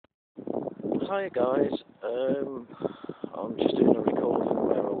Hiya guys, I'm just doing a recording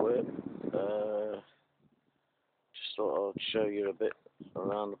where I work. Just thought I'd show you a bit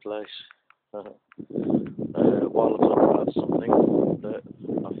around the place while I talk about something that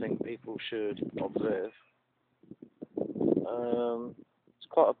I think people should observe. It's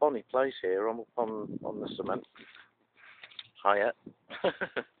quite a bonny place here. I'm up on the cement. Hiya.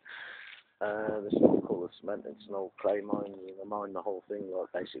 This is not called a cement, it's an old clay mine, and they mine the whole thing,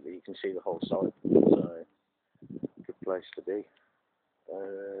 like basically you can see the whole site, so good place to be.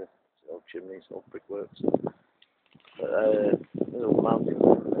 Old chimneys, old brickworks. There's all mountains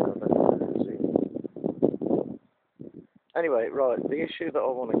over there. Anyway, right, the issue that I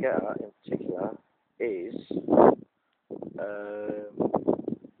want to get at in particular is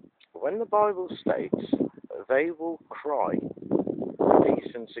when the Bible states they will cry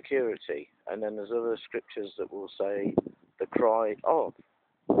peace and security, and then there's other scriptures that will say the cry of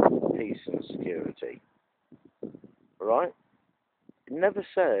peace and security, right? It never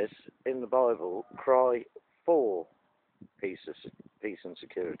says in the Bible cry for peace and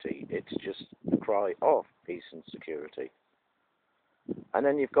security. It's just the cry of peace and security. And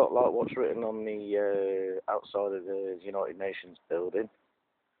then you've got like what's written on the outside of the United Nations building,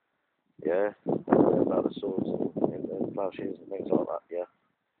 yeah, about the swords and the plowshares and things like that, yeah.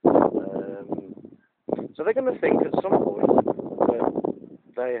 So they're going to think at some point that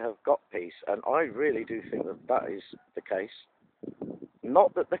they have got peace, and I really do think that that is the case.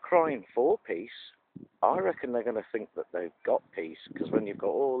 Not that they're crying for peace. I reckon they're going to think that they've got peace, because when you've got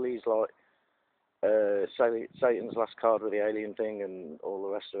all these like Satan's last card with the alien thing and all the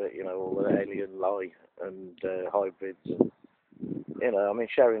rest of it, all the alien lie and hybrids, and, I mean,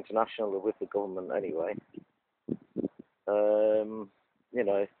 Share International are with the government anyway.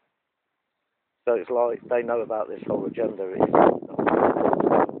 So it's like they know about this whole agenda.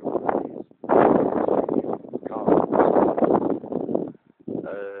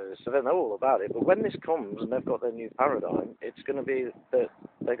 So they know all about it. But when this comes and they've got their new paradigm, it's going to be that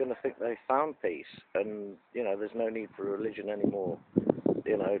they're going to think they've found peace, and there's no need for religion anymore.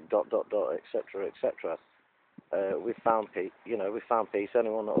 Etc. etc. We've found peace. We've found peace.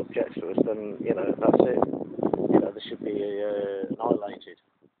 Anyone that objects to us, then that's it. They should be annihilated.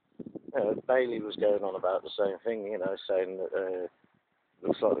 Bailey was going on about the same thing, saying that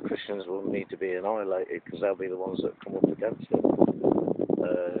looks like the Christians will need to be annihilated because they'll be the ones that come up against it.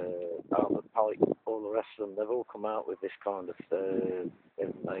 Albert Pike, all the rest of them, they've all come out with this kind of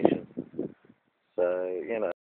information. So,